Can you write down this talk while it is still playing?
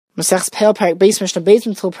Masechus Peah, Perek Beis Mishnah Beis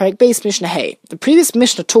until Perek Beis Mishnah Hey. The previous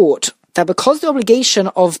Mishnah taught that because the obligation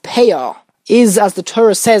of Peah is, as the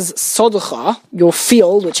Torah says, Sodacha, your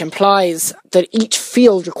field, which implies that each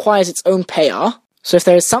field requires its own Peah. So if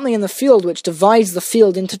there is something in the field which divides the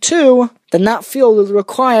field into two, then that field will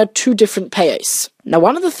require two different Peahs. Now,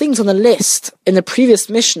 one of the things on the list in the previous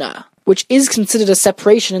Mishnah, which is considered a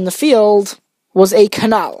separation in the field, was a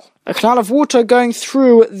canal of water going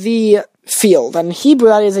through the field, and in Hebrew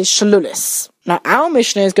that is a shalulis. Now, our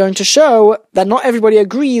Mishnah is going to show that not everybody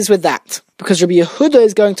agrees with that, because Rabbi Yehuda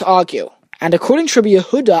is going to argue. And according to Rabbi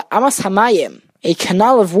Yehuda, Amas Hamayim, a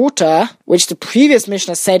canal of water, which the previous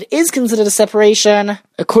Mishnah said is considered a separation,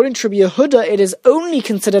 according to Rabbi Yehuda, it is only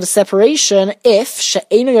considered a separation if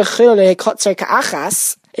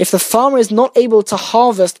the farmer is not able to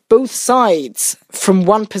harvest both sides from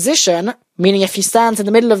one position, meaning if he stands in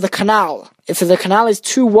the middle of the canal, if the canal is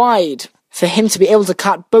too wide for him to be able to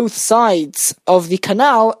cut both sides of the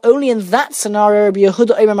canal, only in that scenario, Rabbi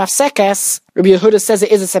Yehuda Omer Mafsekes, Rabbi Yehuda says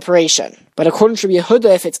it is a separation. But according to Rabbi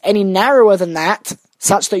Yehuda, if it's any narrower than that,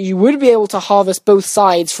 such that you would be able to harvest both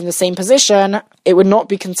sides from the same position, it would not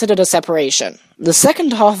be considered a separation. The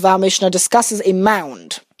second half of our Mishnah discusses a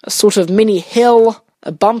mound, a sort of mini hill,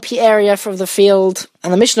 a bumpy area from the field,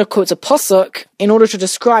 and the Mishnah quotes a posuk in order to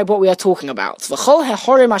describe what we are talking about.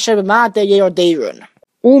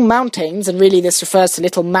 All mountains, and really this refers to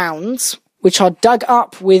little mounds, which are dug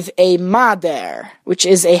up with a mader, which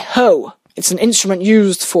is a hoe. It's an instrument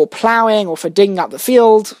used for ploughing or for digging up the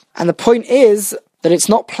field, and the point is that it's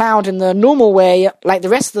not ploughed in the normal way like the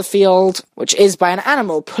rest of the field, which is by an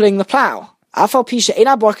animal pulling the plough.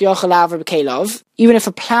 Even if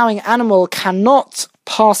a ploughing animal cannot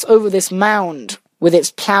pass over this mound with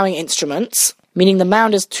its ploughing instruments, meaning the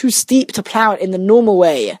mound is too steep to plough it in the normal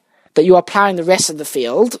way that you are ploughing the rest of the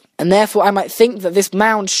field, and therefore I might think that this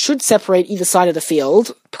mound should separate either side of the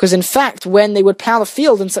field, because in fact, when they would plough the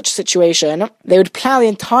field in such a situation, they would plough the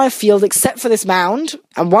entire field except for this mound,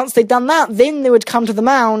 and once they'd done that, then they would come to the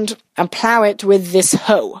mound and plough it with this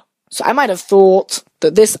hoe. So I might have thought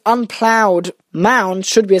that this unploughed mound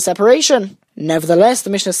should be a separation. Nevertheless, the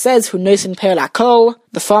Mishnah says, Hu nosin peah lakol,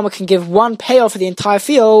 the farmer can give one peah for the entire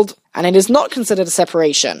field, and it is not considered a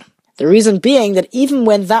separation. The reason being that even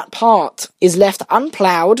when that part is left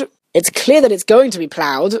unploughed, it's clear that it's going to be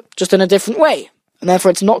ploughed, just in a different way. And therefore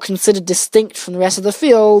it's not considered distinct from the rest of the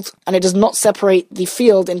field, and it does not separate the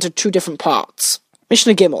field into two different parts.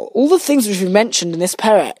 Mishnah Gimel, all the things which we've mentioned in this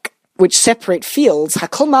perek, which separate fields,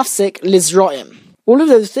 hakol mafsik lizroim. All of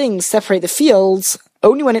those things separate the fields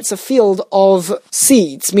only when it's a field of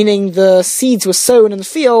seeds, meaning the seeds were sown in the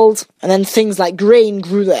field, and then things like grain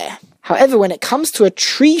grew there. However, when it comes to a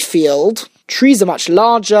tree field, trees are much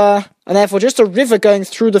larger, and therefore just a river going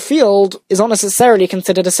through the field is not necessarily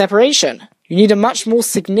considered a separation. You need a much more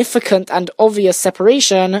significant and obvious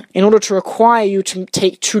separation in order to require you to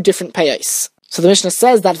take two different payos. So the Mishnah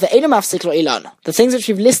says that the things which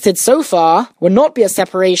we've listed so far will not be a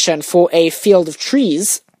separation for a field of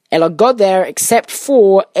trees, there except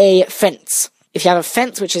for a fence. If you have a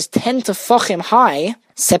fence which is 10 tefachim high,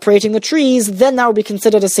 separating the trees, then that would be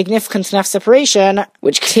considered a significant enough separation,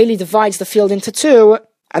 which clearly divides the field into two,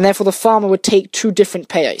 and therefore the farmer would take two different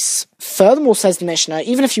payos. Furthermore, says the Mishnah,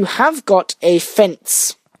 even if you have got a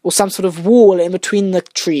fence or some sort of wall in between the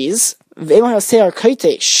trees,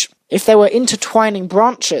 if there were intertwining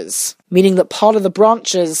branches, meaning that part of the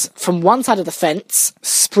branches from one side of the fence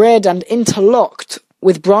spread and interlocked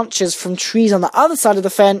with branches from trees on the other side of the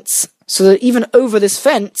fence, so that even over this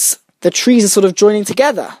fence, the trees are sort of joining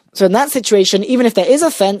together. So in that situation, even if there is a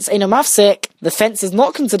fence, eino mafsik, the fence is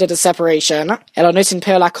not considered a separation. Elo nosin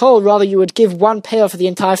peah lakol, rather you would give one peah for the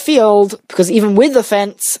entire field, because even with the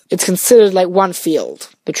fence, it's considered like one field.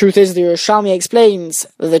 The truth is, the Yerushalmi explains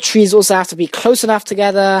that the trees also have to be close enough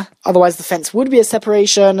together, otherwise the fence would be a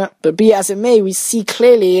separation. But be it as it may, we see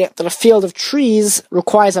clearly that a field of trees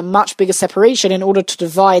requires a much bigger separation in order to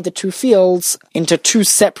divide the two fields into two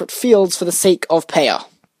separate fields for the sake of peah.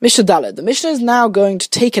 Mishnah Daled. The Mishnah is now going to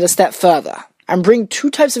take it a step further and bring two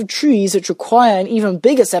types of trees which require an even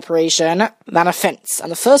bigger separation than a fence.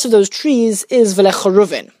 And the first of those trees is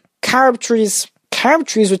velechoruvin, carob trees. Carob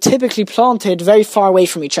trees were typically planted very far away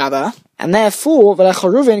from each other, and therefore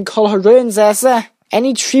velechoruvin kol haroin zeh.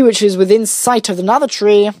 Any tree which is within sight of another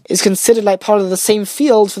tree is considered like part of the same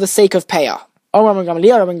field for the sake of peah.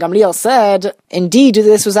 Rabban Gamliel said, indeed,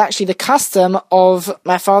 this was actually the custom of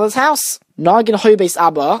my father's house. Nagin hoybeis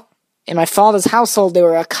abba, in my father's household they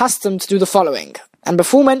were accustomed to do the following. And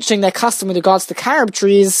before mentioning their custom with regards to carob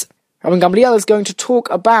trees, Rabban Gamliel is going to talk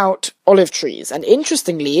about olive trees. And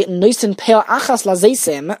interestingly, Noisin Peah Achas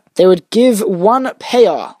Lazeisim, they would give one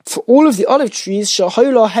peah for all of the olive trees,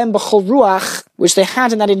 Shahoylohem B'chol Ruach, which they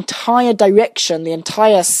had in that entire direction, the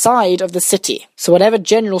entire side of the city. So whatever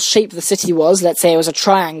general shape the city was, let's say it was a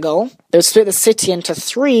triangle, they would split the city into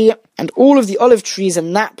 3, and all of the olive trees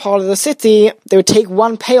in that part of the city, they would take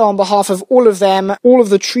one peah on behalf of all of them, all of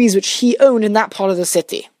the trees which he owned in that part of the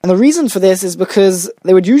city. And the reason for this is because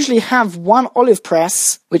they would usually have one olive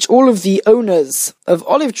press, which all of the owners of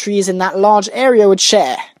olive trees in that large area would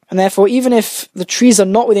share. And therefore, even if the trees are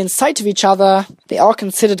not within sight of each other, they are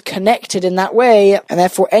considered connected in that way, and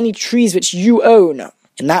therefore any trees which you own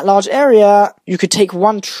in that large area, you could take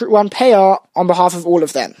one peah on behalf of all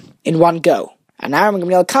of them in one go. And now Rabban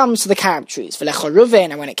Gamliel comes to the carob trees.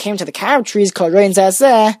 And when it came to the carob trees,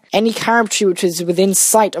 any carob tree which is within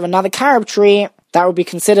sight of another carob tree, that would be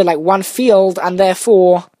considered like one field, and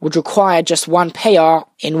therefore would require just one peah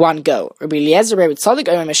in one go. Rabbi Eliezer Rebbe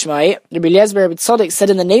Tzadok said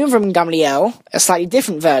in the name of Rabban Gamliel a slightly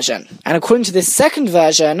different version. And according to this second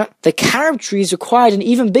version, the carob trees required an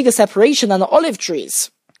even bigger separation than the olive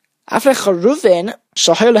trees. Even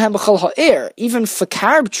for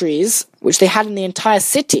carob trees, which they had in the entire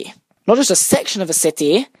city, not just a section of a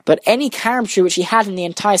city, but any carob tree which he had in the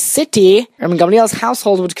entire city, Rabban Gamliel's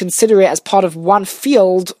household would consider it as part of one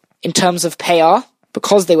field in terms of peah,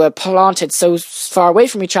 because they were planted so far away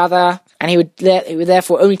from each other, and he would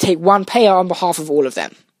therefore only take one peah on behalf of all of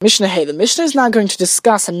them. The Mishnah is now going to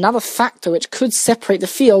discuss another factor which could separate the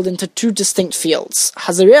field into 2 distinct fields.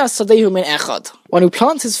 Hazariah Sadehu min echad. One who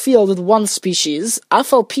plants his field with one species,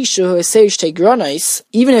 afal pishu eseish tegranos,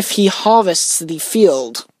 even if he harvests the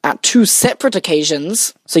field at 2 separate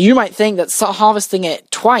occasions, so you might think that harvesting it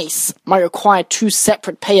twice might require 2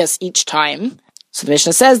 separate peahs each time. So the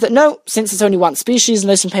Mishnah says that no, since it's only one species,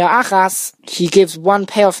 Noisin Peah Achas, he gives one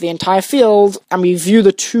peah for the entire field, and we view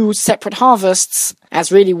the 2 separate harvests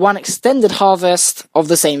as really one extended harvest of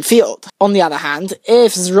the same field. On the other hand,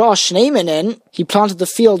 if Zra Shnei Minin, he planted the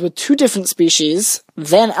field with 2 different species,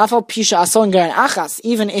 then Afal Pisha Ason Gerin Achas,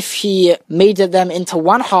 even if he made them into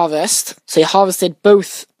one harvest, so he harvested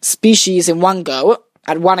both species in one go,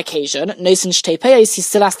 at one occasion, Noisin Shtei Peahs, he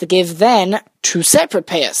still has to give then 2 separate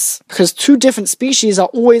peahs, because 2 different species are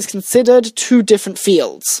always considered 2 different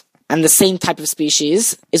fields. And the same type of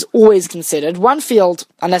species is always considered one field,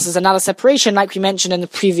 unless there's another separation like we mentioned in the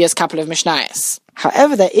previous couple of Mishnayos.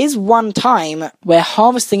 However, there is one time where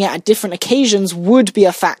harvesting it at different occasions would be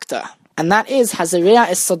a factor. And that is Hazariah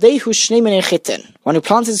es Sadehu Shnei Minei Chitin, one who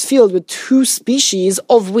plants his field with 2 species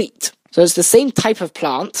of wheat. So it's the same type of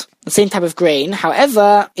plant, the same type of grain,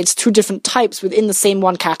 however, it's 2 different types within the same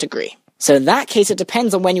one category. So in that case, it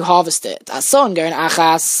depends on when you harvest it. Ason Gerin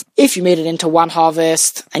Achas, if you made it into one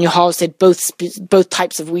harvest, and you harvested both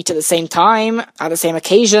types of wheat at the same time, at the same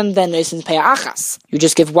occasion, then Noisin Peah Achas. You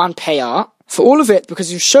just give one peah for all of it,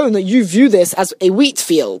 because you've shown that you view this as a wheat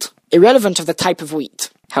field, irrelevant of the type of wheat.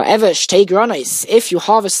 However, Shtei Granos, if you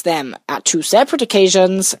harvest them at 2 separate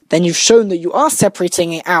occasions, then you've shown that you are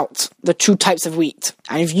separating out the 2 types of wheat.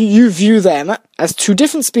 And if you view them as 2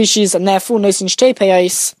 different species, and therefore Noisin Shtei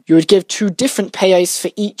Peahs, you would give 2 different peahs for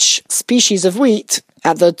each species of wheat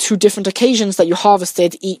at the 2 different occasions that you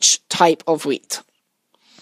harvested each type of wheat.